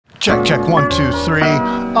Check, check, 1, 2, 3.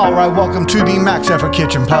 All right, welcome to the Max Effort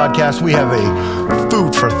Kitchen podcast. We have a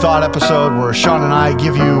food for thought episode where Sean and I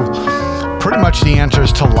give you pretty much the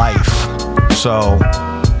answers to life. So,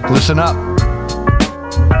 listen up.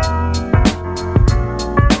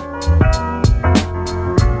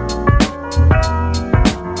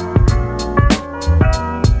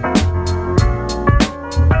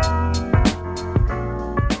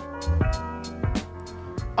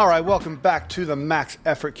 All right, welcome back to the Max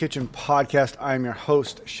Effort Kitchen podcast. I'm your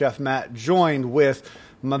host, Chef Matt, joined with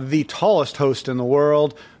the tallest host in the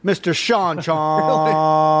world, Mr. Sean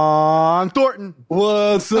Thornton.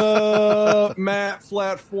 What's up, Matt?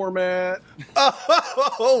 Flat format.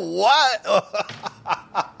 Oh, what?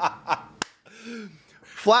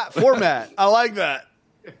 Flat format. I like that.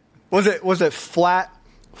 Was it flat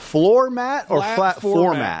floor mat or flat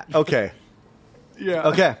format? Okay. Yeah.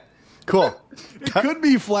 Okay. Cool. It could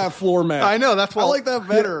be flat floor mat. I know. That's why I like that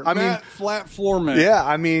better. I mean, flat floor mat. Yeah,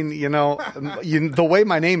 I mean, the way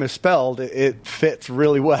my name is spelled, it fits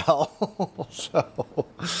really well. So,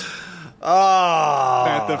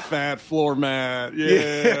 At the fat floor mat.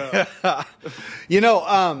 Yeah. I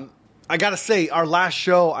got to say, our last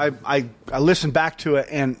show, I listened back to it,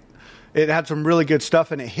 and it had some really good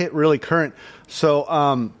stuff, and it hit really current.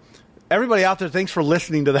 So, everybody out there, thanks for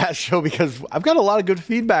listening to that show because I've got a lot of good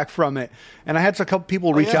feedback from it. And I had a couple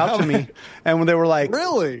people reach out to me, and when they were like,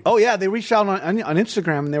 "Really? Oh yeah," they reached out on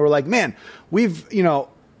Instagram, and they were like, "Man,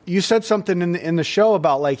 you said something in the show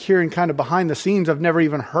about like hearing kind of behind the scenes. I've never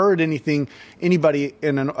even heard anybody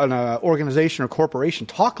in an organization or corporation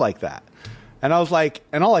talk like that." And I was like,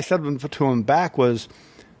 and all I said to him back was,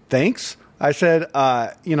 "Thanks." I said,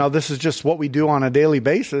 this is just what we do on a daily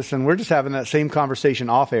basis, and we're just having that same conversation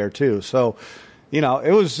off air too. So, it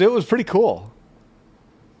was pretty cool.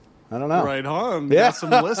 I don't know. Right on. Yeah. Got some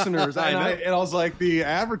listeners. And I was like, the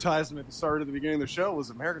advertisement that started at the beginning of the show was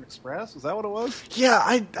American Express. Is that what it was? Yeah,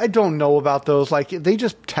 I don't know about those. Like, they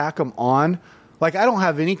just tack them on. Like, I don't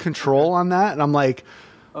have any control on that. And I'm like,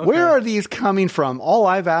 where are these coming from? All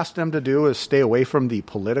I've asked them to do is stay away from the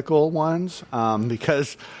political ones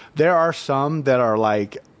because there are some that are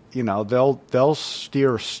like, they'll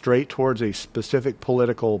steer straight towards a specific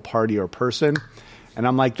political party or person. And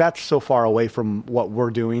I'm like, that's so far away from what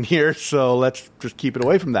we're doing here. So let's just keep it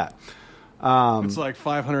away from that. It's like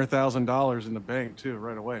 $500,000 in the bank too,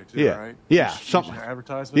 right away too, yeah. right? Yeah. Something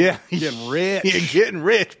advertisement. Yeah. Getting rich. You're getting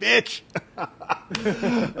rich, bitch.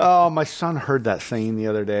 Oh, my son heard that saying the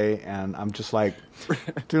other day, and I'm just like,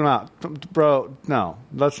 bro, no,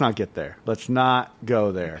 let's not get there. Let's not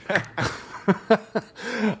go there.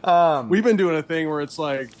 We've been doing a thing where it's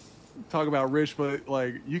like, talk about rich, but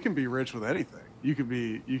like you can be rich with anything. You could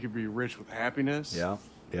be rich with happiness. Yeah.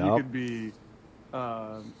 You could be,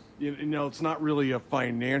 it's not really a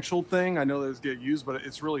financial thing. I know those get used, but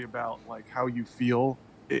it's really about like how you feel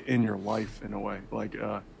in your life in a way, like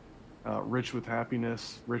rich with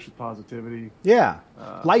happiness, rich with positivity. Yeah,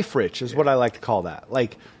 life rich is what I like to call that.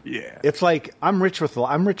 Like, yeah, it's like I'm rich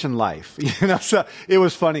in life. So it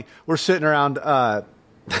was funny. We're sitting around the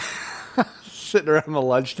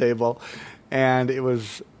lunch table, and it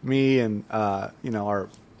was me and our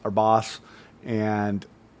boss and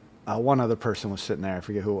one other person was sitting there. I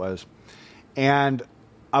forget who it was. And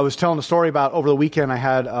I was telling a story about over the weekend I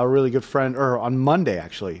had a really good friend, or on Monday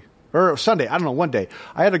actually, or Sunday, I don't know, one day.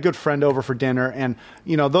 I had a good friend over for dinner, and,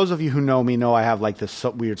 those of you who know me know I have like this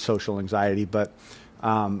weird social anxiety, but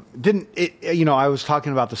I was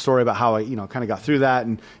talking about the story about how I, kind of got through that,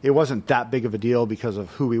 and it wasn't that big of a deal because of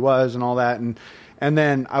who he was and all that, and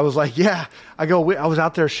then I was like, I was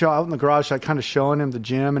out there out in the garage, like kind of showing him the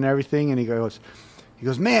gym and everything, and he goes,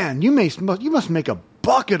 "Man, you must make a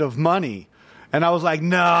bucket of money." And I was like,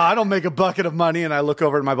 "No, I don't make a bucket of money." And I look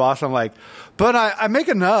over at my boss, I'm like, "But I make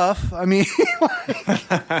enough." I mean, you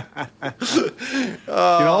can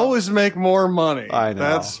always make more money. I know.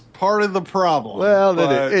 That's part of the problem. Well,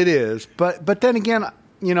 it is. But then again,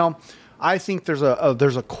 I think there's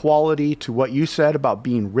a quality to what you said about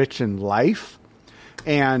being rich in life.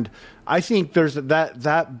 And I think there's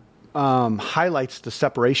that highlights the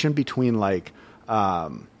separation between like,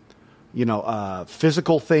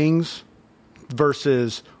 physical things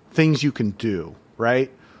versus things you can do, right?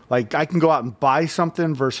 Like I can go out and buy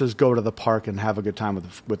something versus go to the park and have a good time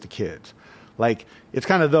with the kids. Like it's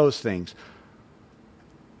kind of those things.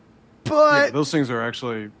 But those things are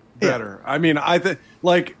actually better. Yeah. I mean, I think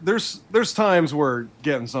like there's times where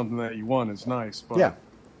getting something that you want is nice, but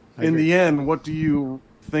in the end, what do you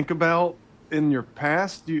think about in your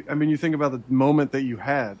past? You think about the moment that you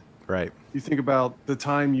had. Right. You think about the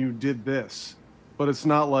time you did this, but it's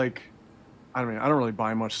not like I mean, I don't really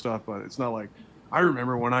buy much stuff, but it's not like I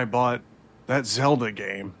remember when I bought that Zelda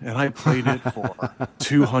game and I played it for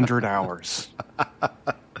 200 hours.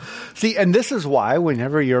 See, and this is why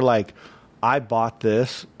whenever you're like, I bought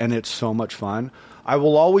this and it's so much fun, I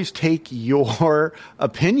will always take your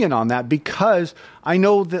opinion on that because I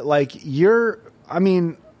know that like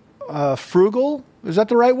frugal, is that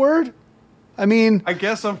the right word? I mean, I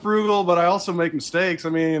guess I'm frugal, but I also make mistakes. I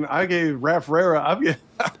mean, I gave Raph Rara,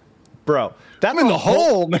 bro, I'm in the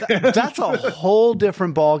hole, man. That's a whole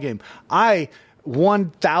different ballgame. I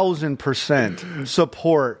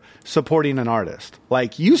 1000% supporting an artist.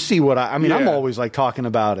 Like, you see what I'm always like talking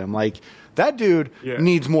about him. Like, that dude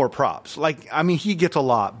needs more props. Like, I mean, he gets a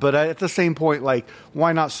lot, but at the same point, like,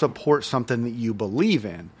 why not support something that you believe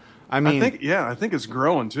in? I mean, I think it's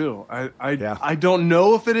growing too. I don't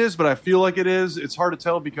know if it is, but I feel like it is. It's hard to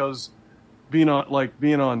tell because being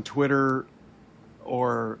on Twitter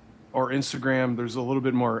or Instagram, there's a little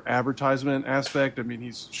bit more advertisement aspect. I mean,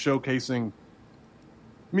 he's showcasing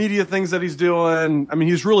media things that he's doing. I mean,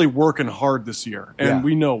 he's really working hard this year, and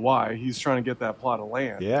we know why. He's trying to get that plot of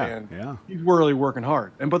land. He's really working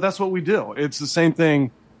hard. But that's what we do. It's the same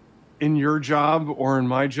thing in your job or in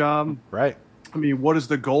my job. Right. I mean, what is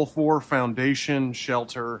the goal for? Foundation,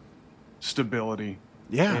 shelter, stability.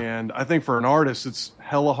 Yeah. And I think for an artist, it's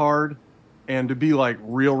hella hard. And to be like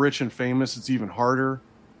real rich and famous, it's even harder.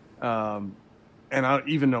 And I don't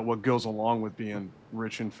even know what goes along with being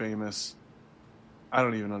rich and famous. I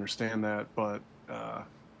don't even understand that. But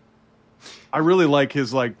I really like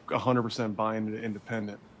his like 100% buying into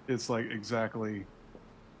independent. It's like exactly...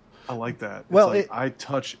 I like that. Well, like I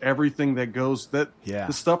touch everything that goes. The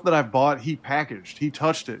stuff that I bought, he packaged. He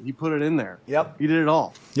touched it. He put it in there. Yep. He did it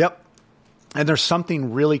all. Yep. And there's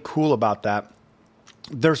something really cool about that.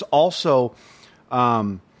 There's also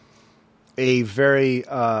a very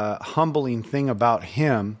humbling thing about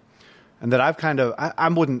him, and that I've kind of I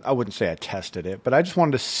wouldn't say I tested it, but I just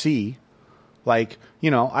wanted to see, like,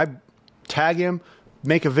 you know, I tag him,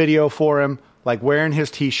 make a video for him, like wearing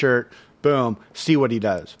his T-shirt, boom, see what he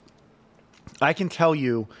does. I can tell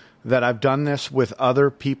you that I've done this with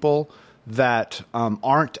other people that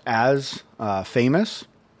aren't as famous,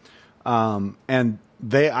 and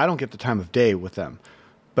I don't get the time of day with them.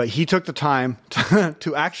 But he took the time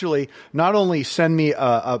to actually not only send me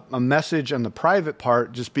a message on the private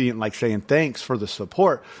part, just being like saying thanks for the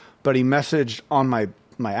support, but he messaged on my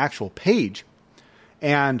actual page,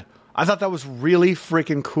 and I thought that was really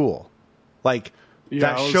freaking cool. Like,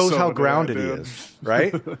 that shows how grounded he is,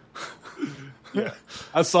 right? Yeah,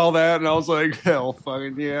 I saw that and I was like, hell,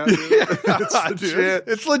 fucking yeah, dude. It's legit.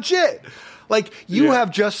 It's legit. Like, you have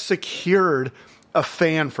just secured a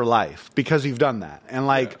fan for life because you've done that. And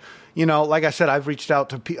like, you know, like I said, I've reached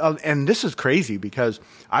out to people, and this is crazy because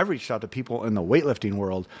I've reached out to people in the weightlifting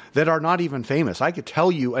world that are not even famous. I could tell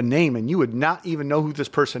you a name and you would not even know who this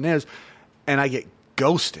person is, and I get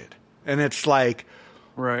ghosted. And it's like,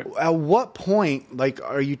 right. At what point, like,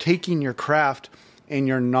 are you taking your craft and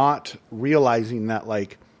you're not realizing that,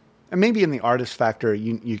 like, and maybe in the artist factor,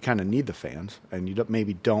 you kind of need the fans, and you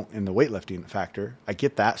maybe don't in the weightlifting factor. I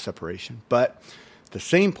get that separation. But at the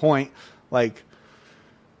same point, like,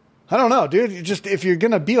 I don't know, dude. If you're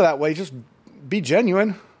going to be that way, just be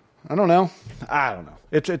genuine. I don't know.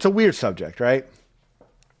 It's a weird subject, right?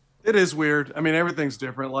 It is weird. I mean, everything's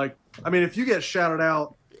different. Like, I mean, if you get shouted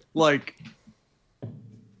out, like,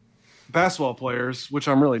 basketball players, which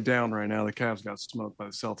I'm really down right now. The Cavs got smoked by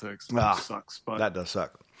the Celtics. That sucks. But that does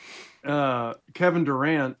suck. Kevin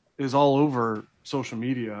Durant is all over social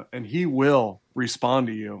media, and he will respond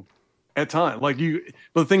to you at times. Like, you,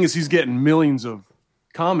 but the thing is, he's getting millions of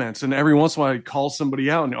comments, and every once in a while he calls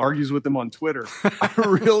somebody out and argues with them on Twitter. I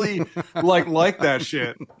really like that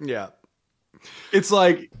shit. Yeah. It's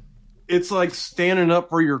like standing up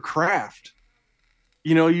for your craft.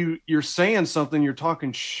 You know, you're saying something, you're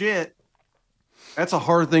talking shit. That's a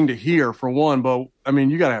hard thing to hear, for one, but I mean,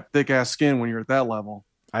 you got to have thick ass skin when you're at that level.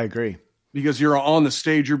 I agree. Because you're on the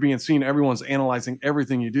stage, you're being seen, everyone's analyzing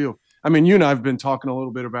everything you do. I mean, you and I have been talking a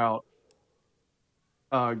little bit about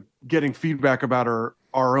getting feedback about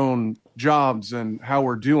our own jobs and how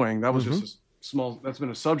we're doing. That was just that's been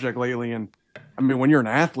a subject lately. And I mean, when you're an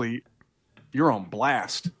athlete, you're on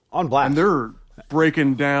blast. On blast. And they're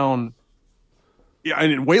breaking down. Yeah,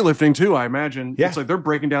 and in weightlifting too, I imagine. Yeah. It's like they're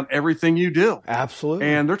breaking down everything you do. Absolutely.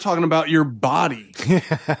 And they're talking about your body,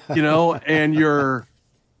 you know, and your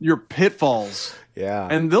pitfalls. Yeah.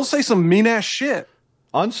 And they'll say some mean ass shit.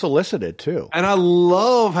 Unsolicited too. And I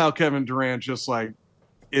love how Kevin Durant just like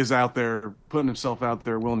is out there putting himself out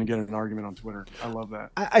there, willing to get in an argument on Twitter. I love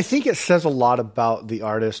that. I think it says a lot about the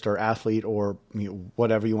artist or athlete or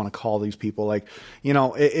whatever you want to call these people. Like,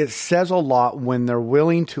 it says a lot when they're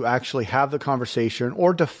willing to actually have the conversation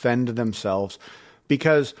or defend themselves,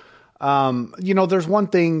 because, there's one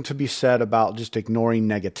thing to be said about just ignoring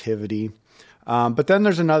negativity. But then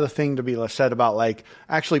there's another thing to be said about like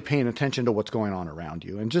actually paying attention to what's going on around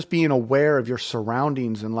you and just being aware of your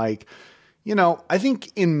surroundings. And like, I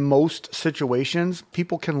think in most situations,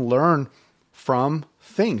 people can learn from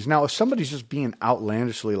things. Now, if somebody's just being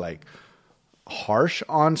outlandishly like harsh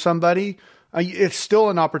on somebody, it's still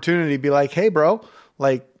an opportunity to be like, hey, bro,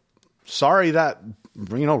 like, sorry that,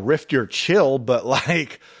 riffed your chill, but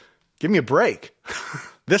like, give me a break.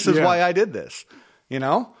 This is why I did this,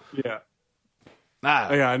 Yeah.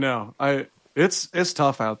 Yeah, I know. It's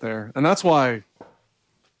tough out there. And that's why,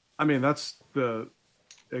 that's I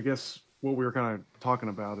guess what we were kind of talking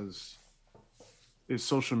about is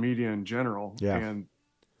social media in general. Yeah. And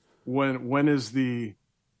when is there's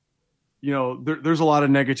a lot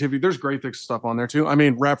of negativity. There's great stuff on there too.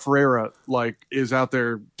 Rap Ferreira is out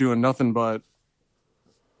there doing nothing but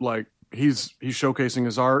he's showcasing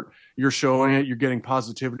his art. You're showing it. You're getting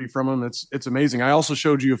positivity from him. It's amazing. I also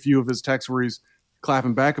showed you a few of his texts where he's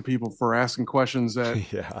clapping back at people for asking questions that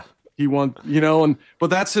he wants,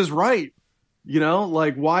 but that's his right.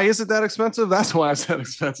 Why is it that expensive? That's why it's that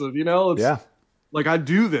expensive. I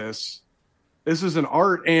do this. This is an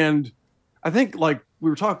art. And I think we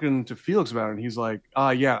were talking to Felix about it, and he's like,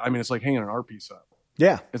 it's like hanging an art piece up.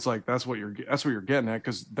 Yeah. It's like, that's what you're getting at.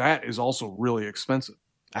 'Cause that is also really expensive.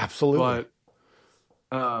 Absolutely.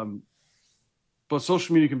 But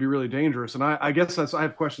social media can be really dangerous. And I guess I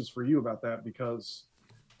have questions for you about that because,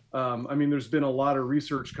 there's been a lot of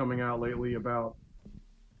research coming out lately about,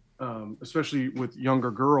 especially with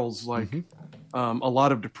younger girls, a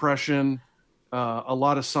lot of depression, a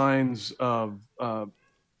lot of signs of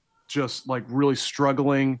just really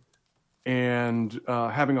struggling and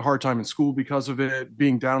having a hard time in school because of it,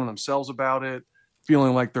 being down on themselves about it,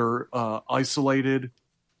 feeling like they're isolated.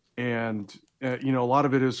 And, a lot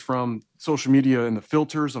of it is from social media and the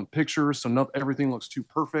filters on pictures. So not everything looks too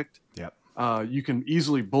perfect. Yep. You can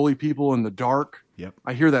easily bully people in the dark. Yep.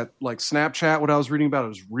 I hear that Snapchat, what I was reading about, it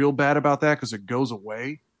was real bad about that because it goes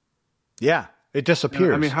away. Yeah. It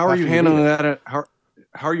disappears. And, how are you handling that? How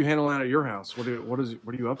are you handling that at your house? What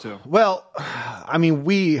are you up to? Well,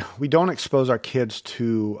 we don't expose our kids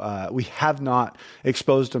to, we have not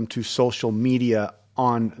exposed them to social media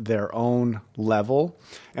on their own level.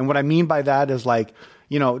 And what I mean by that is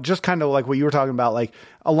just kind of like what you were talking about,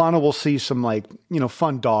 Alana will see some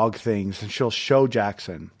fun dog things and she'll show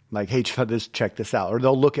Jackson hey, check this out. Or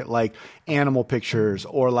they'll look at animal pictures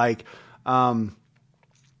or Maddie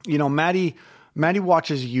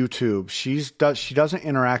watches YouTube. She doesn't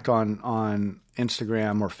interact on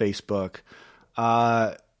Instagram or Facebook.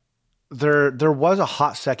 There was a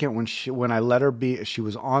hot second when I let her be, she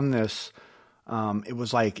was on this, it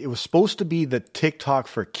was supposed to be the TikTok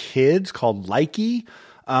for kids called Likey.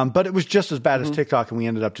 But it was just as bad as TikTok, and we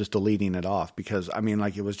ended up just deleting it off because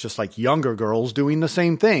it was just younger girls doing the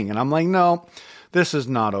same thing. And I'm like, no, this is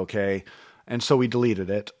not okay. And so we deleted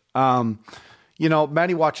it.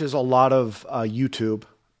 Maddie watches a lot of YouTube,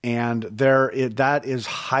 and that is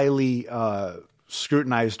highly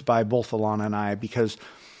scrutinized by both Alana and I because,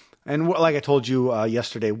 and like I told you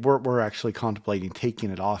yesterday, we're actually contemplating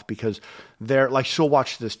taking it off because she'll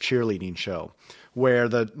watch this cheerleading show where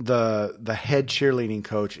the head cheerleading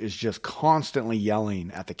coach is just constantly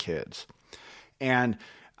yelling at the kids. And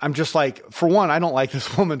I'm just for one, I don't like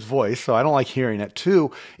this woman's voice, so I don't like hearing it.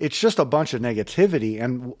 Two, it's just a bunch of negativity.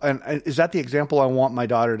 And is that the example I want my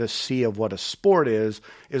daughter to see of what a sport is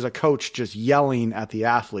a coach just yelling at the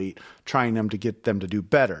athlete, trying to get them to do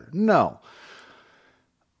better? No.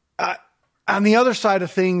 On the other side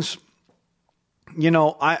of things,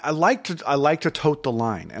 I like to tote the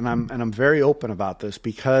line, and I'm very open about this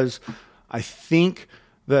because I think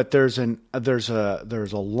that there's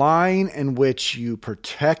a line in which you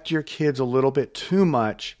protect your kids a little bit too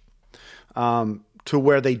much, to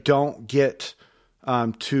where they don't get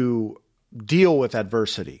to deal with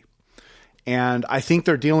adversity, and I think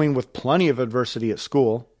they're dealing with plenty of adversity at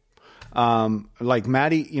school.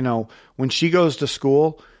 Maddie, when she goes to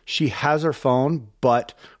school, she has her phone,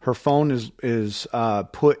 but her phone is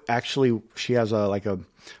put. Actually, she has a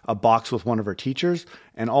box with one of her teachers,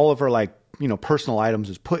 and all of her personal items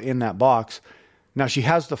is put in that box. Now she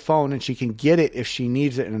has the phone, and she can get it if she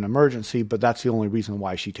needs it in an emergency. But that's the only reason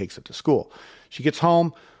why she takes it to school. She gets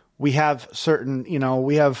home. We have certain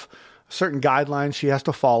certain guidelines she has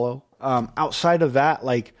to follow. Outside of that,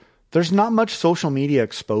 like, there's not much social media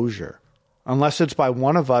exposure unless it's by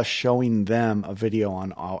one of us showing them a video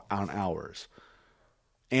on ours.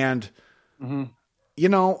 And, you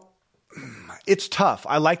know, it's tough.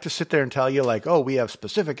 I like to sit there and tell you, like, oh, we have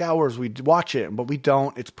specific hours we watch it, but we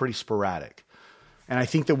don't. It's pretty sporadic. And I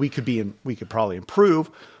think that we could probably improve.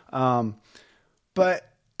 But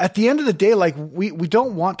at the end of the day, like, we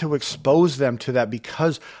don't want to expose them to that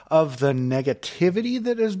because of the negativity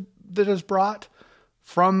that is brought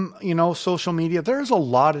from, you know, social media. There's a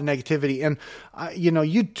lot of negativity, and you know,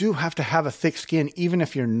 you do have to have a thick skin, even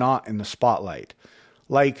if you're not in the spotlight.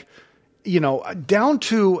 Like, you know, down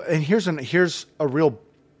to, and here's a real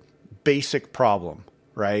basic problem,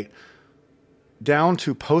 right? Down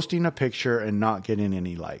to posting a picture and not getting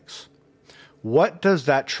any likes. What does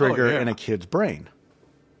that trigger in a kid's brain?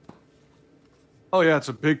 Oh yeah, it's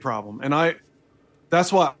a big problem. And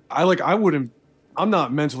that's why I'm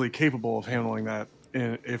not mentally capable of handling that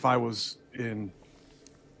if I was in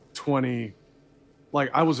 20, like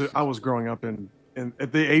I was growing up in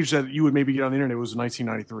at the age that you would maybe get on the internet, it was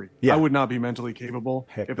 1993. Yeah. I would not be mentally capable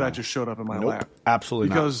if that just showed up in my lap. Absolutely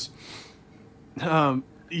because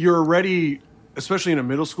you're already, especially in a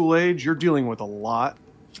middle school age, you're dealing with a lot.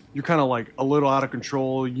 You're kind of like a little out of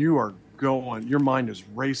control. You are going, your mind is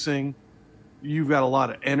racing. You've got a lot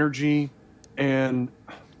of energy, and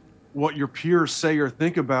what your peers say or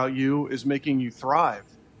think about you is making you thrive.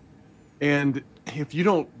 And if you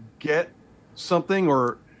don't get something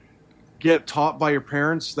or get taught by your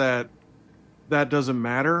parents that doesn't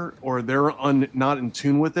matter, or they're not in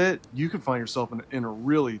tune with it, you can find yourself in a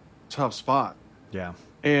really tough spot. Yeah.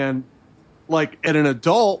 And like, at an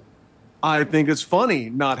adult, I think it's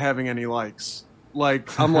funny not having any likes.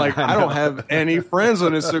 Like, I'm like, I don't have any friends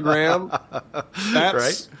on Instagram. That's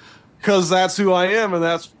right, because that's who I am, and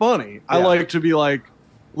that's funny. Yeah. I like to be like,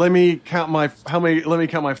 let me count my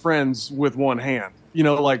friends with one hand. You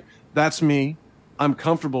know, like, that's me. I'm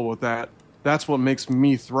comfortable with that. That's what makes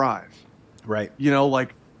me thrive. Right. You know,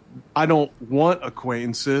 like, I don't want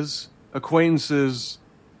acquaintances. Acquaintances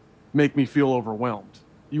make me feel overwhelmed.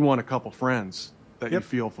 You want a couple friends that you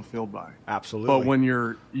feel fulfilled by. Absolutely. But when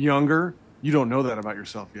you're younger, you don't know that about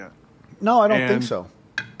yourself yet. No, I don't think so.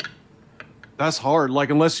 That's hard. Like,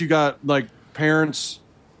 unless you got, like, parents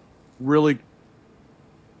really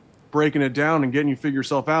breaking it down and getting you to figure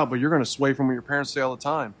yourself out, but you're going to sway from what your parents say all the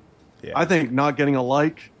time. Yeah. I think not getting a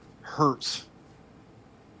like hurts.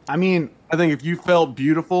 I mean, I think if you felt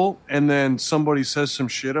beautiful and then somebody says some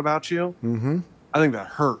shit about you, I think that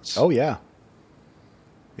hurts. Oh, yeah.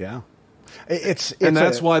 Yeah. It's and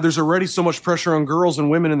that's why there's already so much pressure on girls and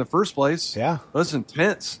women in the first place. Yeah. That's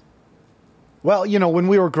intense. Well, you know, when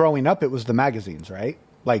we were growing up, it was the magazines, right?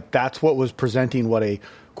 Like, that's what was presenting what a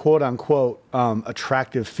quote unquote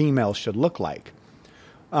attractive female should look like.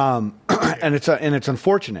 And it's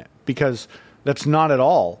unfortunate because that's not at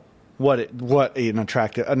all what an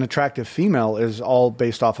attractive female is, all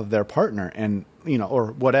based off of their partner, and, you know,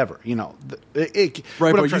 or whatever, you know, right.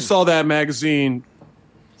 But you saw that magazine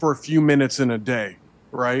for a few minutes in a day,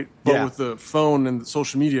 right? But with the phone and the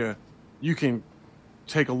social media, you can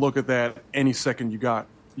take a look at that any second you got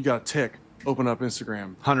a tick, open up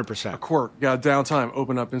Instagram. 100%. A quirk, got a downtime,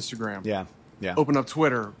 open up Instagram. Yeah. Yeah. Open up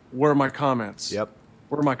Twitter. Where are my comments? Yep.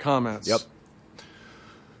 Where are my comments? Yep.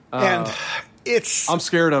 And I'm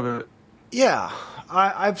scared of it. Yeah.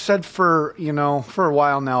 I've said for a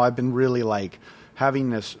while now, I've been really, like, having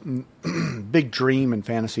this big dream and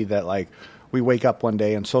fantasy that, like, we wake up one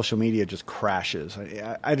day and social media just crashes.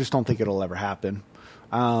 I just don't think it'll ever happen.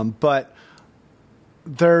 But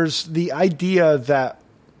there's the idea that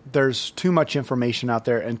there's too much information out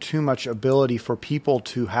there and too much ability for people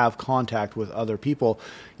to have contact with other people.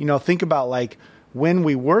 You know, think about, like, when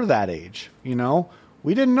we were that age, you know,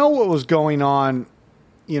 we didn't know what was going on,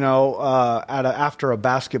 you know, after a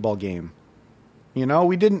basketball game. You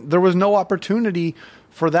know, there was no opportunity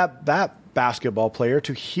for that basketball player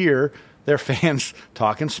to hear their fans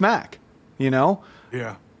talking smack, you know?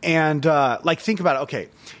 Yeah. And, like, think about it. Okay.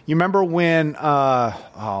 You remember when,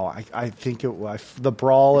 I think it was the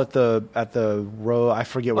brawl at the row. I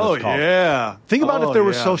forget what it's called. Oh, yeah. Think about if there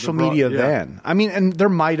was social media then. I mean, and there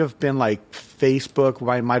might have been, like, Facebook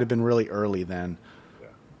might have been really early then. Yeah.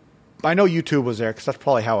 I know YouTube was there because that's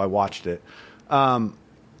probably how I watched it. But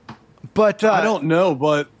I don't know,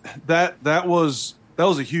 but that was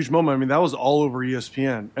a huge moment. I mean, that was all over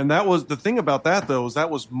ESPN. And that was the thing about that, though, is that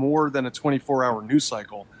was more than a 24-hour news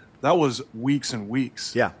cycle. That was weeks and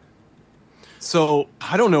weeks. Yeah. So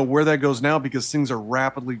I don't know where that goes now because things are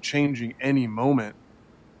rapidly changing any moment.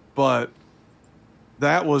 But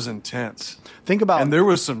That was intense. Think about, and there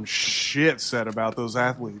was some shit said about those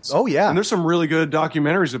athletes. Oh yeah, and there's some really good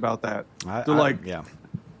documentaries about that. Yeah.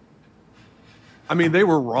 I mean, they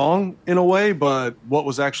were wrong in a way, but what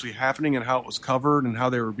was actually happening and how it was covered and how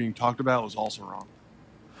they were being talked about was also wrong.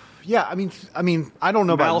 Yeah, I mean, I don't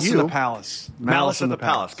know about you. Malice in the Palace. Malice in the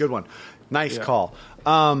Palace. Good one. Nice call.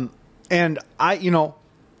 And I, when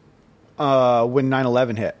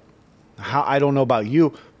 9/11 hit, I don't know about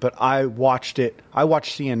you, but I watched it. I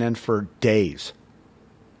watched CNN for days.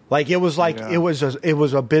 Like it was it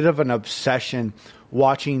was a bit of an obsession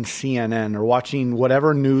watching CNN or watching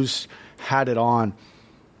whatever news had it on.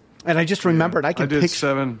 And I just remembered I did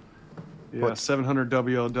 700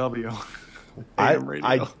 WLW.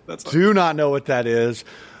 I do not know what that is,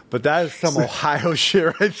 but that is some Ohio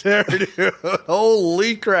shit right there, dude.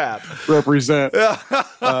 Holy crap. Represent.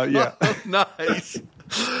 Yeah. Nice.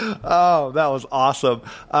 Oh, that was awesome.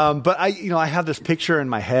 But I have this picture in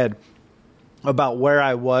my head about where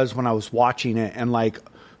I was when I was watching it. And like,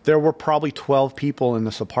 there were probably 12 people in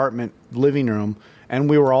this apartment living room, and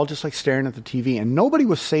we were all just like staring at the TV and nobody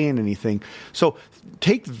was saying anything. So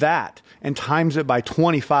take that and times it by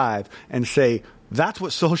 25 and say, that's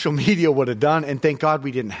what social media would have done. And thank God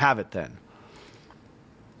we didn't have it then.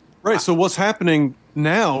 Right. So what's happening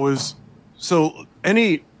now is,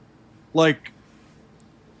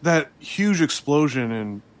 that huge explosion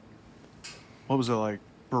in, what was it, like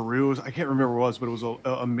Beirut? I can't remember what it was, but it was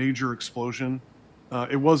a major explosion.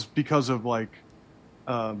 It was because of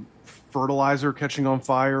fertilizer catching on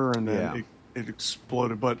fire, and then it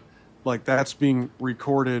exploded. But like that's being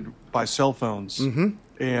recorded by cell phones. Mm-hmm.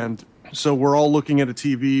 And so we're all looking at a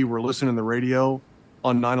TV, we're listening to the radio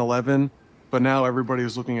on 9/11, but now everybody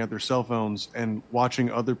is looking at their cell phones and watching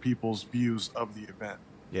other people's views of the event.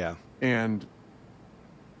 Yeah. And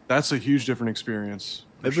that's a huge different experience.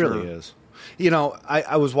 It really is.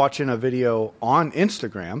 I was watching a video on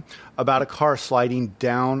Instagram about a car sliding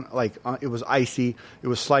down, it was icy. It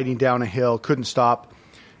was sliding down a hill, couldn't stop.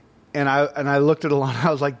 And I looked at Alana,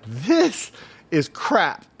 I was like, this is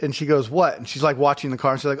crap. And she goes, what? And she's like watching the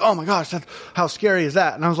car, and she's like, oh my gosh, how scary is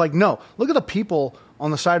that? And I was like, no, look at the people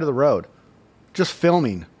on the side of the road just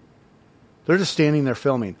filming. They're just standing there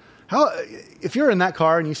filming. If you're in that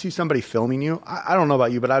car and you see somebody filming you, I don't know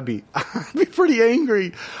about you, but I'd be pretty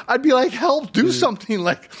angry. I'd be like, help, do something,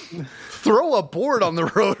 like throw a board on the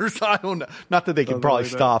road or something. Not that they can probably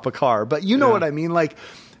stop a car, but you know what I mean? Like,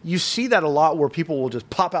 you see that a lot where people will just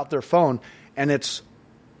pop out their phone, and it's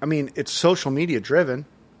social media driven,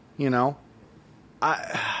 It's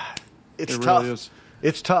tough. Really is.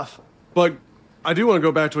 It's tough. But I do want to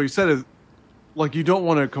go back to what you said, is like, you don't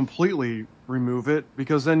want to completely remove it,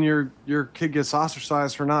 because then your kid gets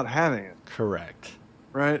ostracized for not having it. Correct.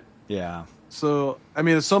 Right? Yeah. So, I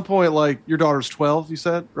mean, at some point, like, your daughter's 12, you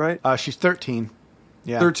said, right? She's 13.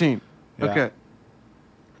 Yeah. 13. Yeah. Okay.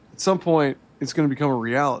 At some point, it's going to become a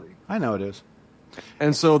reality. I know it is.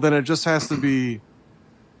 And so then it just has to be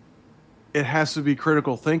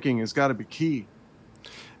critical thinking. It's got to be key.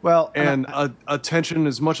 Well, and attention,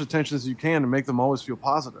 as much attention as you can, to make them always feel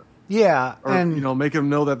positive. Yeah. Or, and make them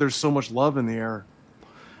know that there's so much love in the air.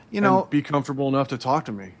 And be comfortable enough to talk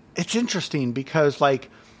to me. It's interesting because, think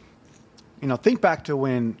back to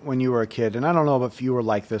when you were a kid, and I don't know if you were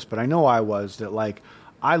like this, but I know I was, that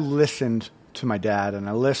I listened to my dad, and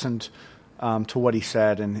I listened to what he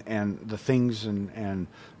said, and the things and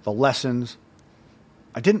the lessons.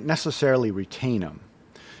 I didn't necessarily retain them.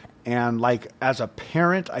 And as a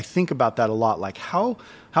parent, I think about that a lot. Like, how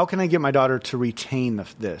can I get my daughter to retain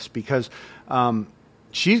this? Because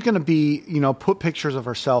she's going to be, put pictures of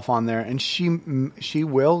herself on there, and she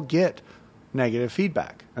will get negative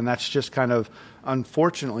feedback. And that's just kind of,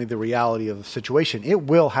 unfortunately, the reality of the situation. It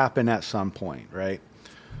will happen at some point, right?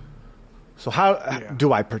 So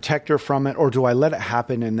do I protect her from it, or do I let it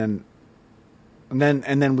happen and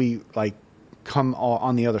then we come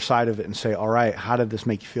on the other side of it and say, all right, how did this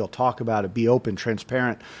make you feel? Talk about it, be open,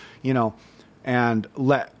 transparent, and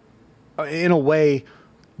let, in a way,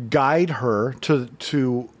 guide her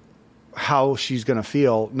to how she's going to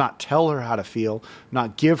feel, not tell her how to feel,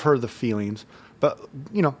 not give her the feelings, but,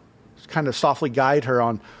 kind of softly guide her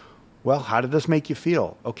on, well, how did this make you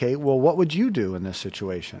feel? Okay, well, what would you do in this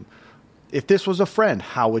situation? If this was a friend,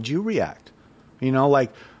 how would you react?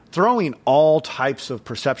 Throwing all types of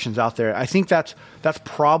perceptions out there. I think that's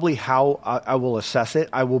probably how I will assess it.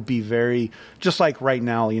 I will be very, just like right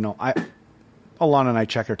now, Alana and I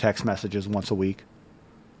check her text messages once a week.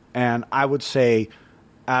 And I would say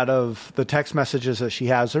out of the text messages that she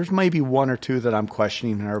has, there's maybe one or two that I'm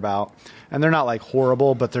questioning her about. And they're not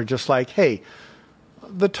horrible, but they're just hey,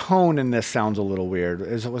 the tone in this sounds a little weird.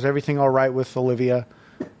 Was everything all right with Olivia?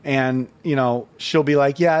 And, she'll be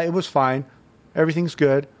like, yeah, it was fine. Everything's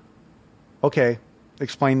good. Okay,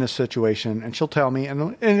 explain this situation. And she'll tell me,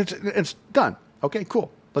 and it's done. Okay,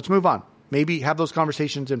 cool. Let's move on. Maybe have those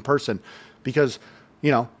conversations in person because,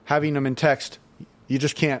 having them in text, you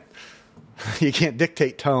just can't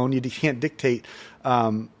dictate tone. You can't dictate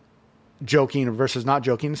joking versus not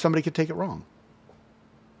joking. Somebody could take it wrong.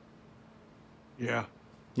 Yeah.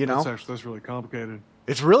 That's really complicated.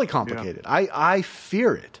 It's really complicated. Yeah. I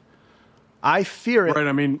fear it. I fear it. Right.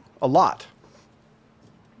 I mean, a lot.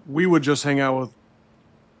 We would just hang out with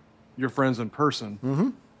your friends in person, mm-hmm.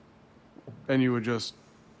 and you would just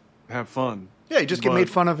have fun. Yeah, you just get made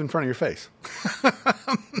fun of in front of your face.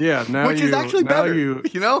 Yeah, which is actually better.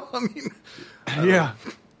 Yeah,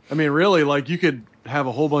 I mean, really, like you could have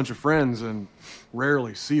a whole bunch of friends and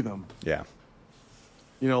rarely see them. Yeah.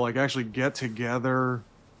 Like actually get together.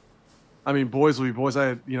 I mean, boys will be boys. I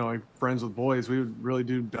had, friends with boys. We would really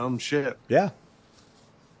do dumb shit. Yeah.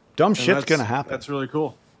 Dumb shit's going to happen. That's really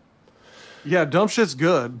cool. Yeah, dumb shit's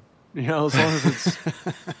good. As long as it's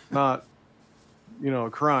not, a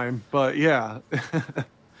crime. But yeah,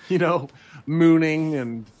 mooning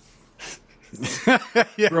and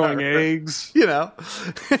throwing eggs.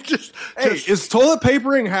 Is toilet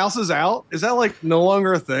papering houses out? Is that like no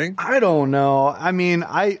longer a thing? I don't know. I mean,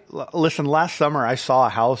 listen. Last summer, I saw a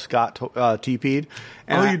house got TP'd.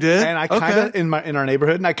 And you did? And I kind of in our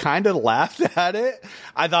neighborhood, and I kind of laughed at it.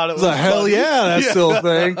 I thought it was hell yeah, that's still a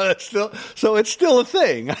thing. So it's still a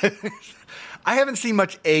thing. I haven't seen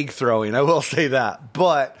much egg throwing. I will say that,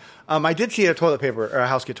 but. I did see a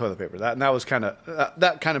house get toilet paper. That was kind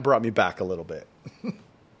of brought me back a little bit.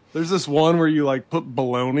 There's this one where you like put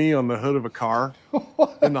bologna on the hood of a car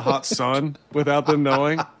in the hot sun without them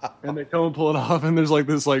knowing, and they come and pull it off, and there's like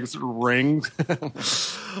this like ring.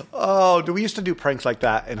 Oh, we used to do pranks like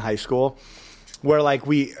that in high school, where like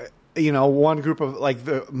we, one group of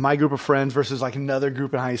like my group of friends versus like another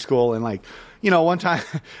group in high school, and like. One time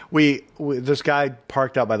this guy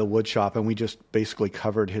parked out by the wood shop and we just basically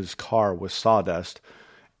covered his car with sawdust.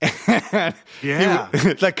 And yeah.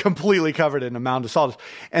 Like completely covered in a mound of sawdust.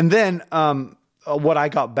 And then what I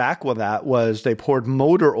got back with that was they poured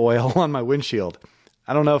motor oil on my windshield.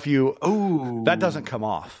 I don't know if you... Ooh. That doesn't come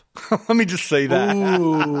off. Let me just say that.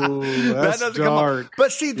 Ooh, that's that doesn't dark. come off.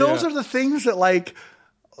 But see, those are the things that like...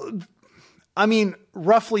 I mean,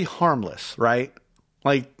 roughly harmless, right?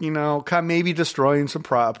 Like, kind of maybe destroying some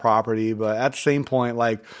property, but at the same point,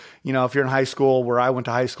 like, if you're in high school, where I went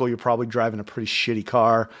to high school, you're probably driving a pretty shitty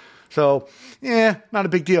car. So, not a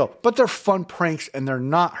big deal. But they're fun pranks, and they're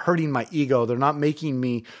not hurting my ego. They're not making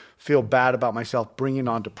me feel bad about myself, bringing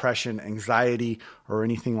on depression, anxiety, or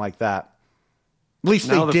anything like that. At least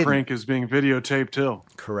now they didn't. The prank is being videotaped too.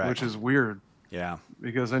 Correct. Which is weird. Yeah.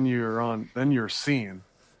 Because then you're seen,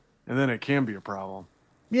 and then it can be a problem.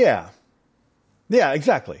 Yeah. Yeah,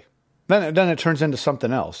 exactly. Then it turns into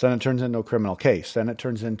something else. Then it turns into a criminal case. Then it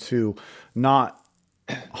turns into not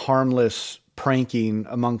harmless pranking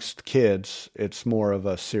amongst kids. It's more of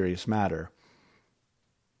a serious matter.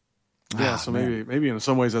 Yeah, so maybe in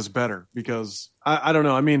some ways that's better because I don't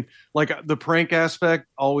know. I mean, like the prank aspect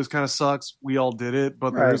always kind of sucks. We all did it,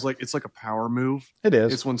 but there's like it's like a power move. It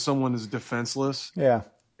is. It's when someone is defenseless. Yeah,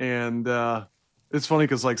 and it's funny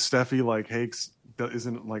because like Steffi like Hakes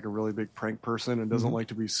isn't like a really big prank person and doesn't like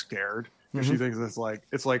to be scared because she thinks it's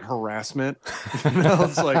like harassment.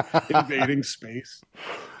 It's like invading space.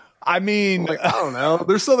 I mean, like, I don't know.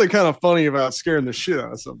 There's something kind of funny about scaring the shit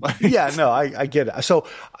out of somebody. Yeah, no, I get it. So,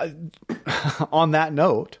 on that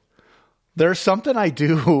note, there's something I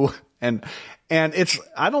do, and it's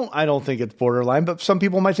I don't think it's borderline, but some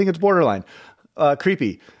people might think it's borderline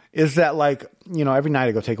creepy. Is that like every night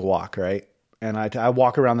I go take a walk, right? And I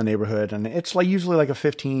walk around the neighborhood, and it's like usually like a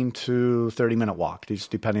 15 to 30 minute walk,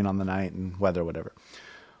 just depending on the night and weather, whatever.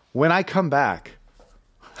 When I come back.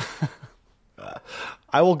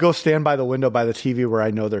 I will go stand by the window by the TV where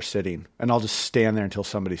I know they're sitting, and I'll just stand there until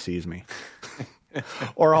somebody sees me.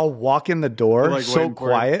 Or I'll walk in the door like so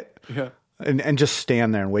quiet and just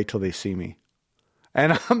stand there and wait till they see me.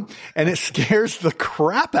 And it scares the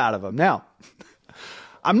crap out of them. Now,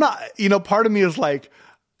 I'm not, part of me is like,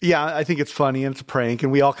 yeah, I think it's funny and it's a prank,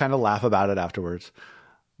 and we all kind of laugh about it afterwards.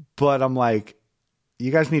 But I'm like,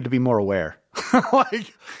 you guys need to be more aware.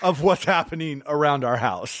 Like of what's happening around our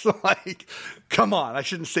house. Like, come on, I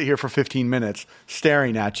shouldn't sit here for 15 minutes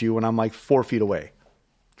staring at you when I'm like 4 feet away.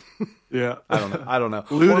 Yeah. I don't know.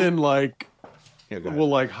 Ludin will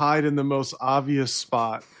like hide in the most obvious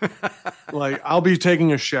spot. Like I'll be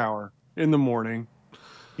taking a shower in the morning.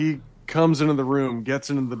 He comes into the room,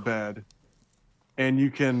 gets into the bed, and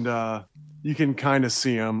you can kind of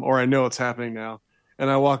see him, or I know it's happening now. And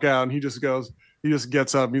I walk out, and he just gets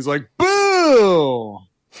up, and he's like, "Boo!"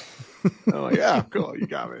 I'm like, "Yeah, cool, you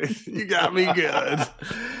got me good."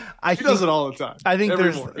 He does it all the time. I think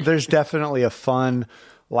there's definitely a fun,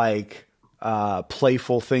 like,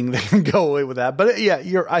 playful thing that can go away with that. But yeah,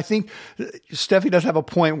 I think Steffi does have a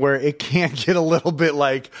point where it can get a little bit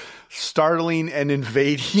like startling and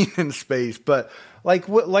invading in space. But like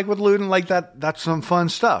with Luden, like that's some fun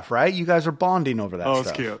stuff, right? You guys are bonding over that stuff.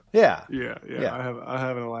 It's cute. Yeah. I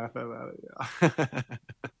haven't laughed about it. Yeah.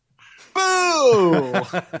 Boo!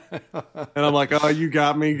 And I'm like, "Oh, you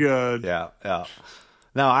got me good." Yeah.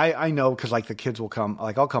 Now I know, because like the kids will come,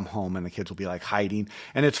 like I'll come home and the kids will be like hiding,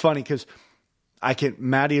 and it's funny because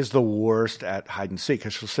Maddie is the worst at hide and seek,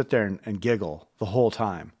 because she'll sit there and giggle the whole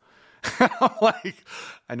time. I'm like,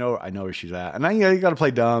 I know where she's at, and you got to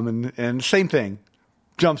play dumb, and same thing,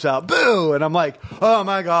 jumps out, boo, and I'm like, oh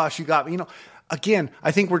my gosh, you got me. Again,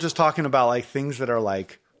 I think we're just talking about like things that are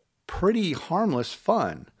like pretty harmless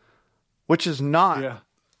fun, which is not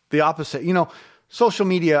the opposite. Social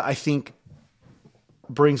media, I think,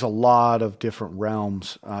 brings a lot of different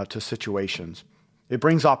realms to situations. It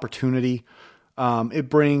brings opportunity. It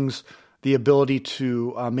brings the ability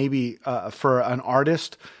to maybe for an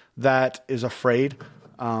artist that is afraid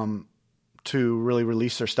to really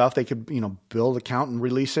release their stuff, they could build an account and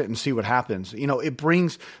release it and see what happens. It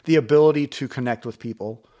brings the ability to connect with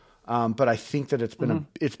people. But I think that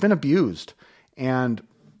it's been abused, and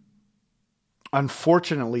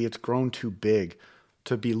unfortunately, it's grown too big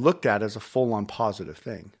to be looked at as a full-on positive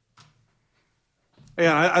thing.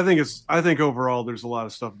 Yeah, I think overall there's a lot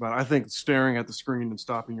of stuff about it. I think staring at the screen and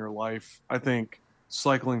stopping your life. I think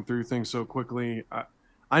cycling through things so quickly.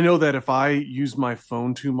 I know that if I use my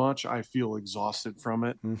phone too much, I feel exhausted from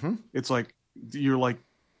it. Mm-hmm. It's like you're like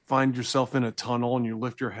find yourself in a tunnel and you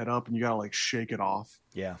lift your head up and you gotta like shake it off.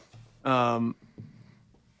 Yeah. And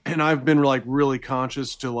I've been like really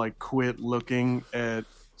conscious to like quit looking at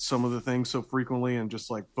some of the things so frequently and just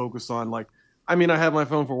like focus on like, I have my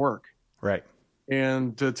phone for work. Right.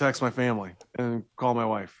 And to text my family and call my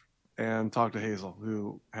wife and talk to Hazel,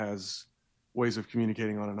 who has ways of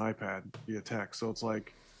communicating on an iPad via text. So it's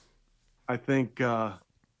like, I think, that's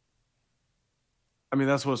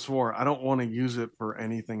what it's for. I don't want to use it for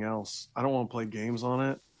anything else. I don't want to play games on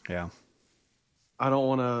it. Yeah. I don't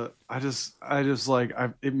want to,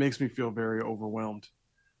 it makes me feel very overwhelmed.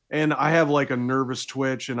 And I have like a nervous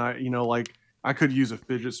twitch, and I could use a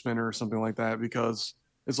fidget spinner or something like that, because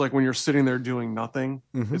it's like when you're sitting there doing nothing,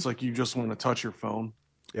 it's like you just want to touch your phone.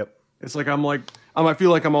 Yep. It's like I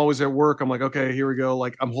feel like I'm always at work. I'm like, okay, here we go.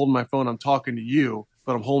 Like I'm holding my phone, I'm talking to you,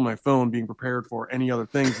 but I'm holding my phone, being prepared for any other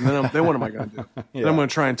things. And then what am I going to do? Yeah. Then I'm going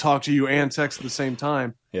to try and talk to you and text at the same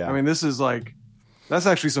time. Yeah. This is like, that's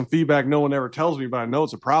actually some feedback no one ever tells me, but I know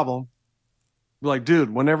it's a problem. Like,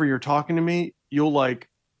 dude, whenever you're talking to me, you'll like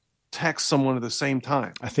text someone at the same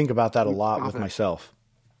time. I think about that a lot with myself.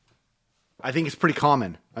 I think it's pretty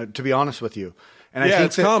common, to be honest with you. And I think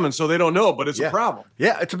it's common, so they don't know, but it's a problem.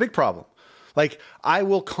 Yeah, it's a big problem. Like I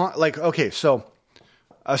will, okay, so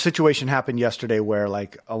a situation happened yesterday where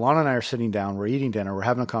like Alana and I are sitting down, we're eating dinner, we're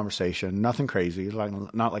having a conversation, nothing crazy, like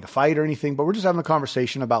not like a fight or anything, but we're just having a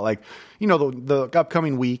conversation about like, the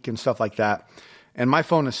upcoming week and stuff like that. And my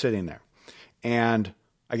phone is sitting there, and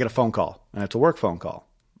I get a phone call, and it's a work phone call.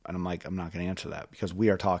 And I'm like, I'm not going to answer that because we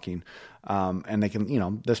are talking, and they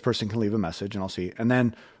can, this person can leave a message and I'll see. And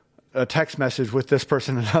then a text message with this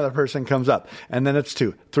person, another person comes up, and then it's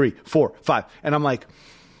 2, 3, 4, 5. And I'm like,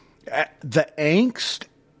 the angst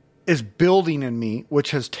is building in me,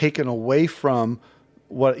 which has taken away from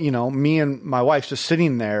what, me and my wife just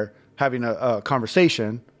sitting there having a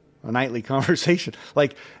conversation, a nightly conversation.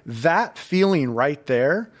 Like that feeling right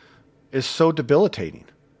there is so debilitating.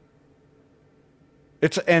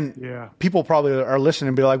 People probably are listening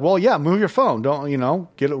and be like, well, yeah, move your phone. Don't,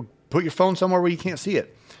 put your phone somewhere where you can't see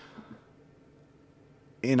it.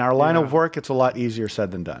 In our line of work, it's a lot easier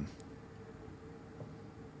said than done.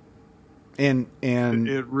 And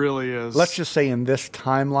it really is. Let's just say in this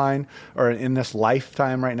timeline or in this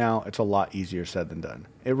lifetime right now, it's a lot easier said than done.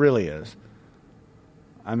 It really is.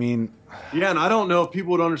 Yeah, and I don't know if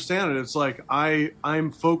people would understand it. It's like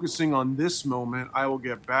I'm focusing on this moment. I will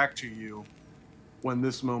get back to you when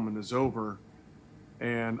this moment is over.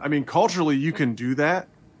 And culturally you can do that.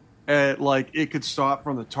 It could stop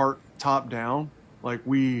from the top down. Like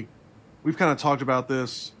we've kind of talked about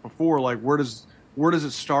this before. Like where does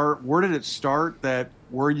it start? Where did it start that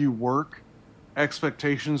where you work,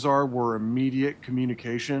 expectations were immediate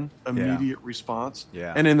communication, immediate response.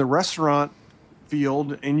 Yeah. And in the restaurant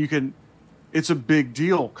field, it's a big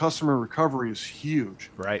deal. Customer recovery is huge.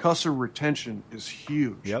 Right. Customer retention is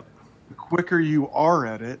huge. Yep. The quicker you are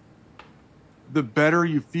at it, the better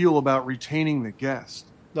you feel about retaining the guest.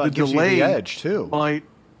 Well, the it gives delay you the edge too.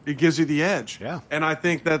 It gives you the edge. Yeah. And I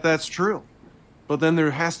think that's true. But then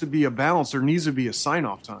there has to be a balance. There needs to be a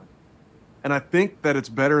sign-off time. And I think that it's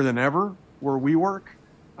better than ever where we work.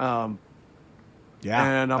 And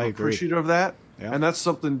I'm appreciative of that. Yeah. And that's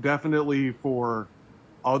something definitely for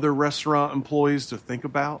other restaurant employees to think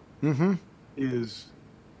about, is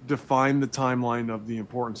define the timeline of the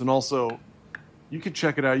importance. And also, you can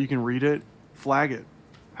check it out. You can read it, flag it.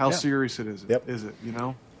 How serious it is. Yep. Is it,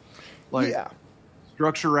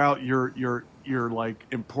 structure out your like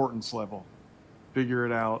importance level, figure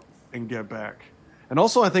it out and get back. And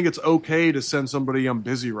also I think it's okay to send somebody, I'm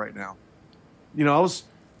busy right now.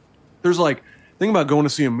 There's like, think about going to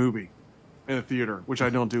see a movie in a theater, which I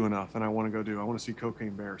don't do enough, and I want to go do. I want to see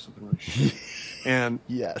Cocaine Bear or something really shit. And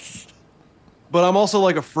yes, but I'm also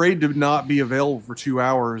like afraid to not be available for 2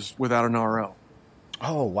 hours without an RO.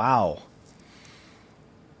 Oh wow.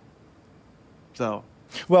 So,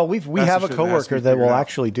 well, we have a coworker that will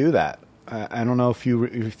actually do that. I don't know if you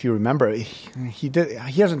remember. He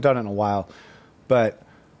hasn't done it in a while, but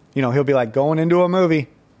he'll be like going into a movie.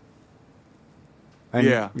 And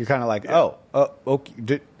you're kind of like,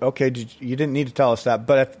 okay, you didn't need to tell us that.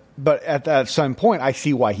 But at some point, I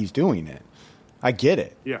see why he's doing it. I get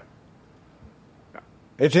it. Yeah.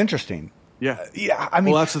 It's interesting. Yeah. Yeah. I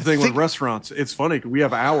mean, well, that's the thing with restaurants. It's funny. We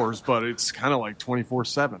have hours, but it's kind of like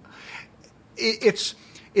 24/7. It's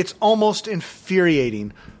almost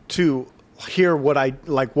infuriating to hear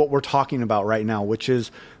what we're talking about right now, which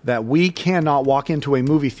is that we cannot walk into a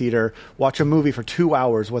movie theater, watch a movie for 2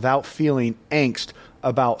 hours without feeling angst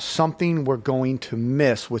about something we're going to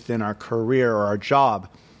miss within our career or our job.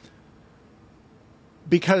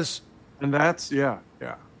 Because... And that's,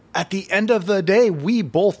 at the end of the day, we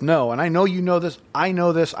both know, and I know you know this, I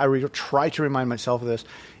know this, try to remind myself of this,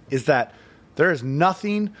 is that there is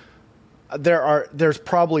nothing... There's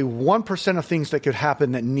probably 1% of things that could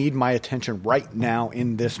happen that need my attention right now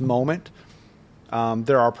in this moment.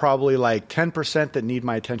 There are probably like 10% that need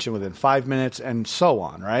my attention within 5 minutes and so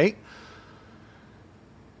on, right?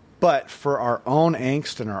 But for our own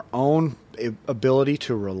angst and our own ability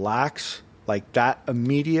to relax, like that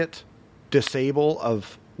immediate disable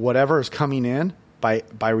of whatever is coming in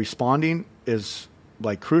by responding is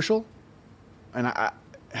like crucial. And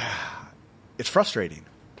it's frustrating.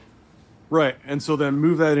 Right, and so then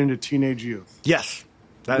move that into teenage youth. Yes.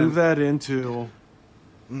 Move that into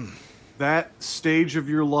that stage of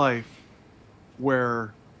your life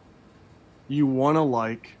where you want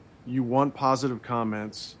to you want positive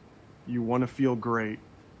comments, you want to feel great,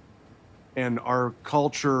 and our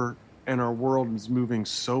culture and our world is moving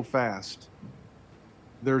so fast,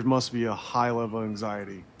 there must be a high level of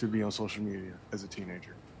anxiety to be on social media as a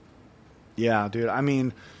teenager. Yeah, dude. I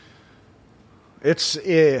mean...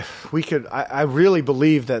 I really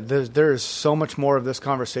believe that there's so much more of this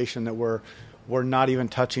conversation that we're not even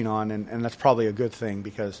touching on, and that's probably a good thing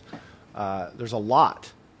because there's a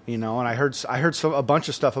lot, And I heard a bunch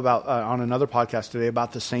of stuff about on another podcast today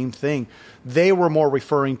about the same thing. They were more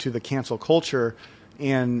referring to the cancel culture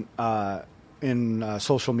in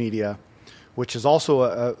social media, which is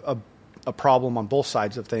also a problem on both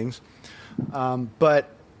sides of things. But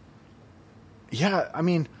yeah, I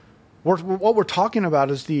mean. What we're talking about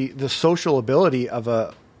is the social ability of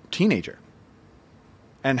a teenager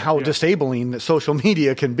and how disabling that social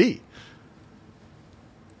media can be.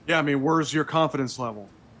 Yeah, I mean, where's your confidence level?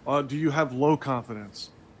 Do you have low confidence?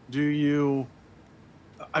 Are you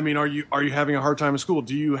having a hard time in school?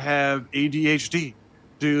 Do you have ADHD?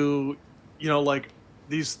 Like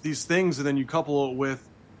these things, and then you couple it with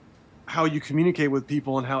how you communicate with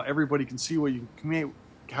people and how everybody can see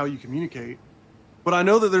how you communicate. But I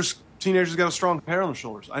know that there's teenagers got a strong head on their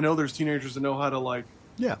shoulders. I know there's teenagers that know how to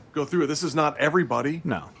go through it. This is not everybody.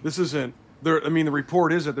 No, this isn't there. I mean, the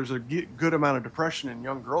report is that there's a good amount of depression in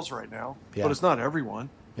young girls right now, but it's not everyone.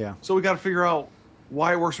 Yeah. So we got to figure out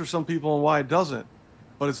why it works for some people and why it doesn't.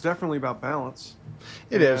 But it's definitely about balance.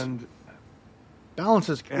 It is. Balance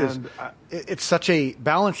it's such a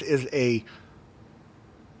balance is a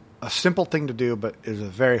simple thing to do, but is a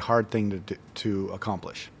very hard thing to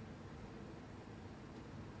accomplish.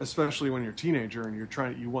 Especially when you're a teenager and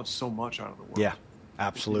you want so much out of the world. Yeah,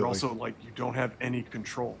 absolutely. You're also you don't have any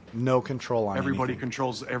control. No control on everybody anything.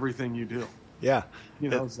 Controls everything you do. Yeah.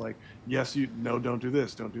 It's like, yes, don't do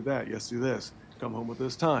this, don't do that. Yes, do this. Come home at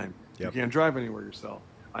this time. You can't drive anywhere yourself.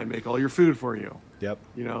 I make all your food for you. Yep.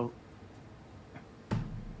 You know,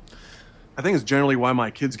 I think it's generally why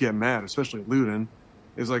my kids get mad, especially Luden,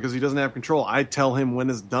 is like because he doesn't have control. I tell him when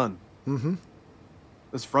it's done. Mm-hmm.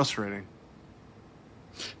 It's frustrating.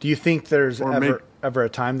 Do you think there's ever a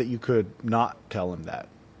time that you could not tell him that?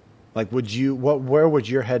 Like, where would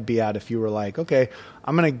your head be at if you were like, okay,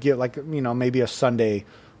 I'm going to get like, maybe a Sunday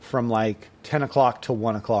from like 10 o'clock to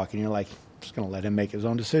 1 o'clock, and you're like, I'm just going to let him make his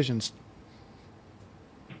own decisions.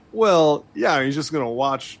 Well, yeah, he's just going to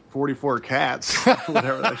watch 44 Cats,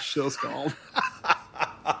 whatever that show's called.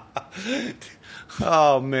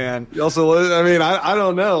 Oh, man. Also, I mean, I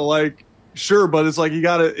don't know. Like, sure, but it's like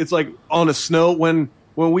it's like on a snow. When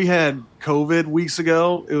we had COVID weeks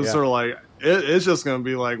ago, it was sort of like, it's just going to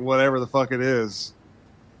be like whatever the fuck it is.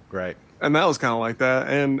 Right. And that was kind of like that.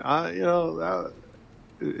 And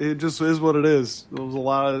it just is what it is. There was a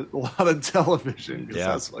lot of television because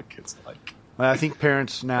that's what kids like. Well, I think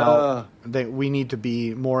parents now, we need to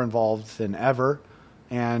be more involved than ever.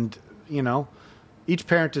 And, each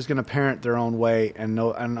parent is going to parent their own way. And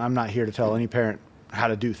I'm not here to tell any parent how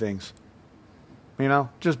to do things.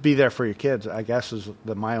 Just be there for your kids, I guess, is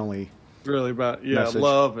my only really about message.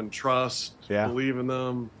 Love and trust, Yeah. Believe in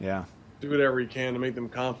them, do whatever you can to make them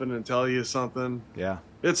confident and tell you something. Yeah,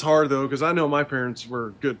 it's hard though because I know my parents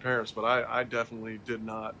were good parents, but I definitely did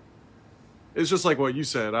not. It's just like what you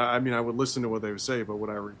said. I mean, I would listen to what they would say, but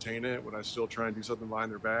would I retain it? Would I still try and do something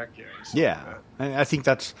behind their back? Yeah. Like I think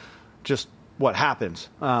that's just what happens.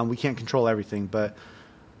 We can't control everything, but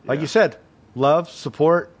like you said, love,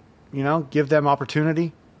 support. Give them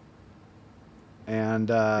opportunity. And,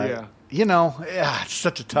 it's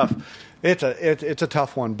such a tough, it's a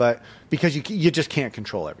tough one, but because you just can't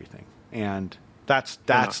control everything. And that's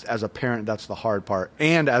as a parent, that's the hard part.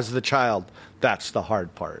 And as the child, that's the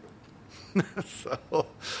hard part. So,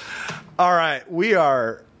 all right, we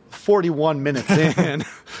are 41 minutes in.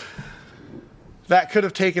 That could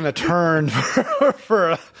have taken a turn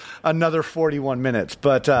for another 41 minutes,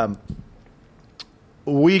 but,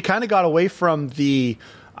 we kind of got away from the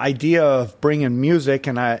idea of bringing music,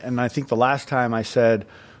 and I think the last time I said,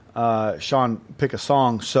 Sean, pick a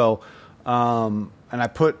song. So, and I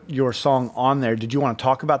put your song on there. Did you want to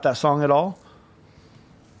talk about that song at all?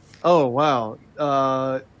 Oh, wow.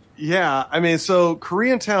 Yeah. I mean, so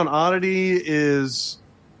Koreatown Oddity is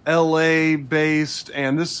LA based,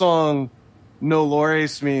 and this song, No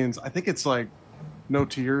Lores, means, I think it's like no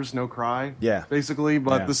tears, no cry. Yeah. Basically.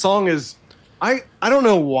 But the song is, I don't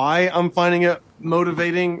know why I'm finding it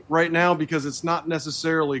motivating right now, because it's not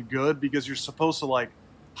necessarily good, because you're supposed to like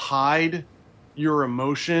hide your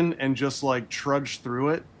emotion and just like trudge through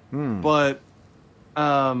it. But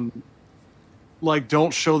like,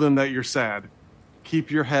 don't show them that you're sad.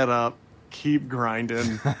 Keep your head up. Keep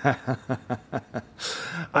grinding.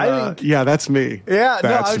 I think, yeah, that's me. Yeah,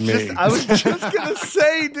 that's me. I was just gonna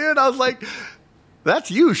say, dude. I was like,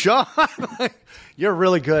 that's you, Sean. You're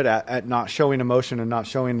really good at not showing emotion and not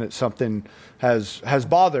showing that something has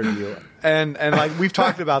bothered you. And like we've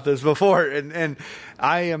talked about this before, and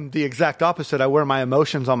I am the exact opposite. I wear my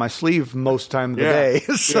emotions on my sleeve most time of the day.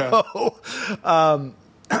 So,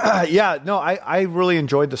 I really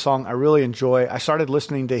enjoyed the song. I started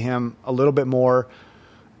listening to him a little bit more,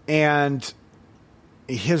 and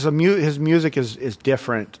his music is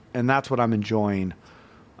different, and that's what I'm enjoying.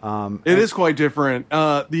 It is quite different.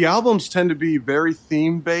 The albums tend to be very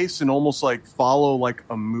theme based and almost like follow like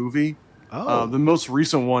a movie. The most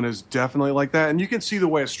recent one is definitely like that, and you can see the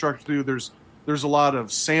way it's structured. There's a lot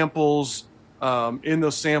of samples. In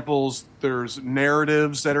those samples, there's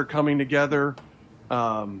narratives that are coming together.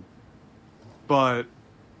 But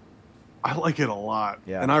I like it a lot,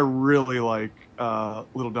 and I really like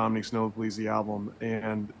Little Dominique's Nosebleeds, the album,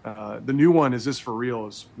 and the new one, Is This For Real,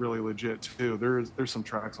 is really legit too. There's some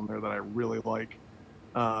tracks on there that I really like.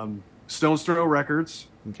 Stone's Throw Records,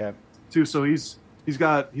 too. So he's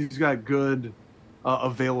got good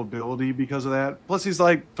availability because of that. Plus, he's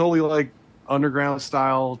like totally like underground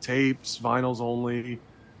style tapes, vinyls only,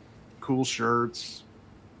 cool shirts,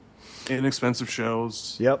 inexpensive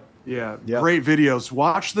shows. Great videos.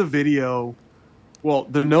 Watch the video. Well,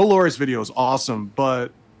 the No Lores video is awesome,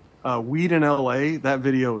 but Weed in LA, that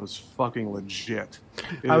video is fucking legit.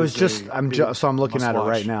 I'm looking at it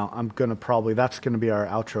right now. That's gonna be our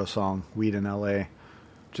outro song, Weed in LA,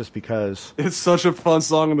 just because it's such a fun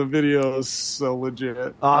song and the video is so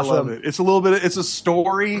legit. Awesome. I love it. It's a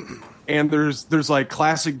story, and there's like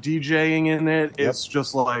classic DJing in it. It's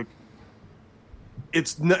just like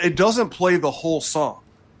it doesn't play the whole song,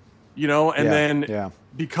 and then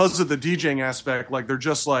because of the DJing aspect, like they're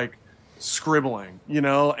just like scribbling,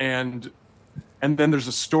 and then there's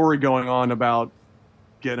a story going on about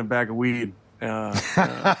getting a bag of weed. Yeah.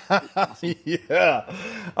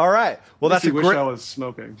 All right. Well, that's a wish great. I was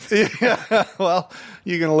smoking. Yeah. Well,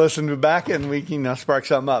 you can listen to back and we can spark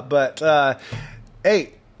something up. But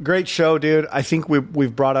hey, great show, dude. I think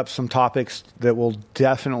we've brought up some topics that will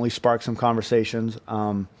definitely spark some conversations.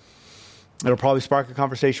 It'll probably spark a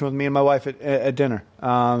conversation with me and my wife at dinner.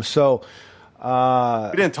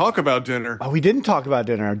 We didn't talk about dinner. We didn't talk about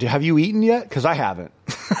dinner. Have you eaten yet? Because I haven't.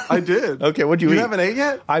 I did. Okay, what'd you eat? You haven't ate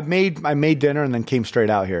yet? I made dinner and then came straight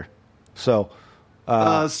out here. So,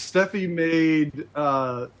 Steffi made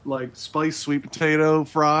like spiced sweet potato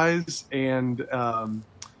fries and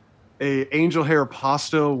a angel hair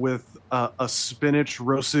pasta with a spinach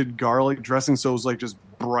roasted garlic dressing. So it was like just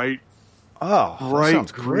bright green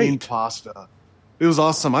great. pasta. It was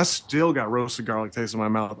awesome. I still got roasted garlic taste in my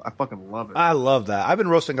mouth. I fucking love it. I love that. I've been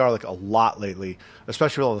roasting garlic a lot lately,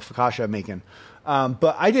 especially with all the focaccia I'm making.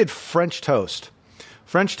 But I did French toast.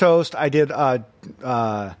 I did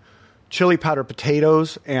chili powder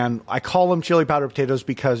potatoes, and I call them chili powder potatoes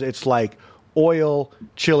because it's like oil,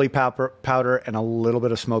 chili powder, and a little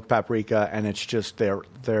bit of smoked paprika, and it's just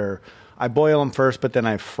they're. I boil them first, but then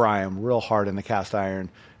I fry them real hard in the cast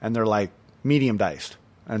iron, and they're like medium diced.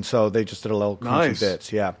 And so they just did a little crunchy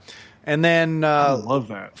bits, yeah. And then I love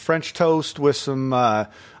that French toast with some.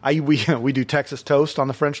 We do Texas toast on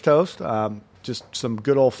the French toast, just some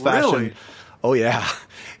good old fashioned. Really? Oh yeah,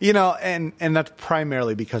 and that's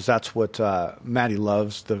primarily because that's what Maddie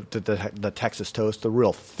loves the Texas toast, the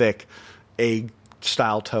real thick egg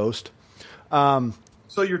style toast. So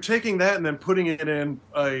you're taking that and then putting it in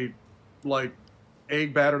a like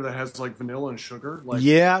egg batter that has like vanilla and sugar.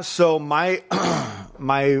 Yeah. So my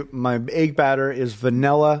my egg batter is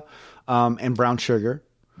vanilla and brown sugar,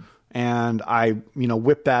 and I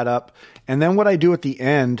whip that up. And then what I do at the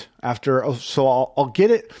end after, I'll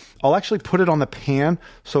actually put it on the pan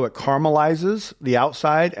so it caramelizes the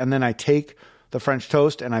outside, and then I take the French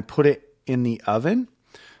toast and I put it in the oven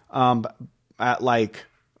at like.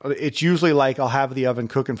 It's usually like I'll have the oven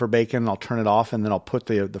cooking for bacon and I'll turn it off and then I'll put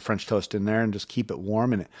the French toast in there and just keep it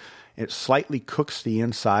warm, and it slightly cooks the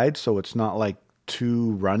inside so it's not like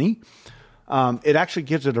too runny. It actually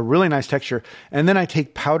gives it a really nice texture. And then I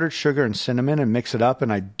take powdered sugar and cinnamon and mix it up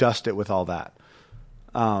and I dust it with all that.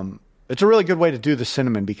 It's a really good way to do the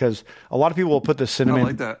cinnamon because a lot of people will put the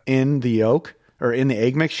cinnamon in the yolk or in the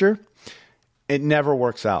egg mixture. It never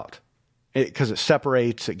works out. Because it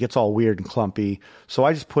separates, it gets all weird and clumpy. So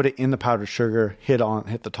I just put it in the powdered sugar, hit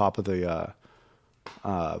the top of the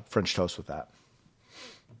French toast with that.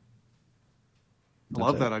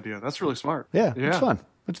 Love that idea. That's really smart. Yeah, it's fun.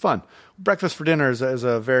 It's fun. Breakfast for dinner is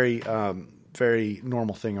a very very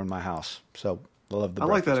normal thing in my house. So I love the. I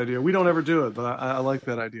like that idea. We don't ever do it, but I like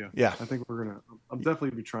that idea. Yeah, I think I'll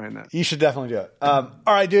definitely be trying that. You should definitely do it. All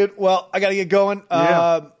right, dude. Well, I got to get going.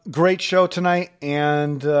 Great show tonight,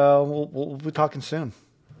 and we'll be talking soon.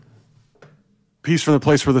 Peace from the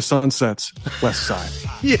place where the sun sets, West Side.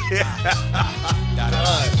 Yeah.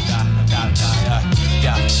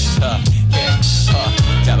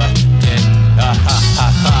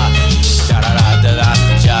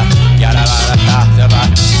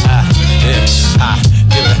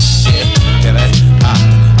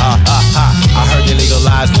 I heard they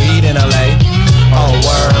legalized weed in LA. Oh,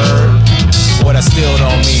 word. What I still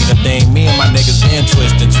don't mean a thing. Me and my niggas been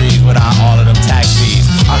twisting trees without all of them tax fees.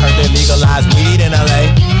 I heard they legalized weed in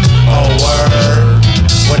LA. Oh, word.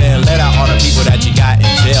 Well, then let out all the people that you got in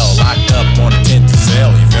jail, locked up on a tinted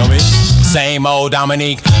cell. You feel me? Same old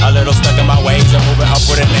Dominique, a little stuck in my ways and moving up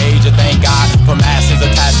with an age. And thank God for masses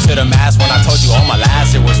attached to the mask. When I told you all my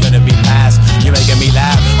last, it was gonna be past. You're making me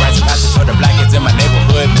laugh. Rites of passage for the black kids in my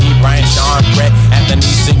neighborhood. Me, Brian, Sean, Brett, Anthony,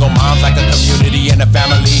 single moms like a community and a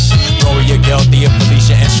family. Gloria, Gail, Thea,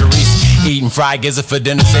 Felicia, and Sharice. Eating fried gizzard for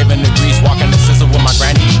dinner, saving the grease. Walking the scissor with my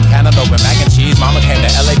granny, eating cantaloupe and mac and cheese. Mama came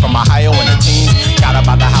to LA from Ohio in her teens. Got up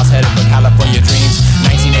out the house, headed for California dreams.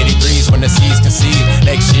 1983 is when the seeds conceived.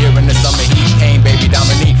 Next year in the summer heat came baby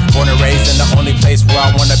Dominique. Born and raised in the only place where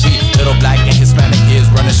I wanna be. Little black and Hispanic kids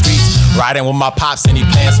running streets. Riding with my pops and he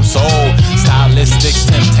playing some soul. Stylistics,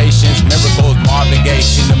 temptations, miracles. Marvin Gaye,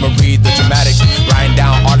 Sheena Marie, the dramatics. Riding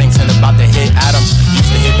down Arlington about to hit Adams.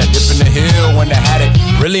 Used to hit that dip in the hill when they had it.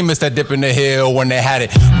 Really missed that dip in the hill when they had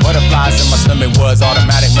it. Butterflies in my stomach was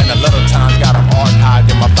automatic. Man, a little times got them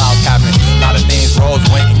archived in my file cabinet. A lot of things rose,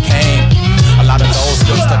 went and came. A lot of those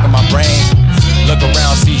still stuck in my brain. Look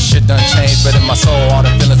around, see shit done changed, but in my soul all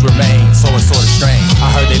the feelings remain. So it's sort of strange.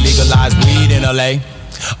 I heard they legalized weed in LA.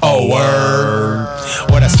 Oh, word.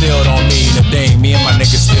 What I still don't mean a thing. Me and my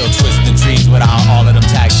niggas still twisting trees without all of them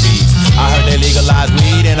tax fees. I heard they legalized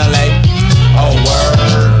weed in LA. Oh,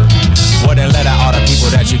 word. Well, then let out all the people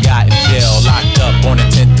that you got in jail.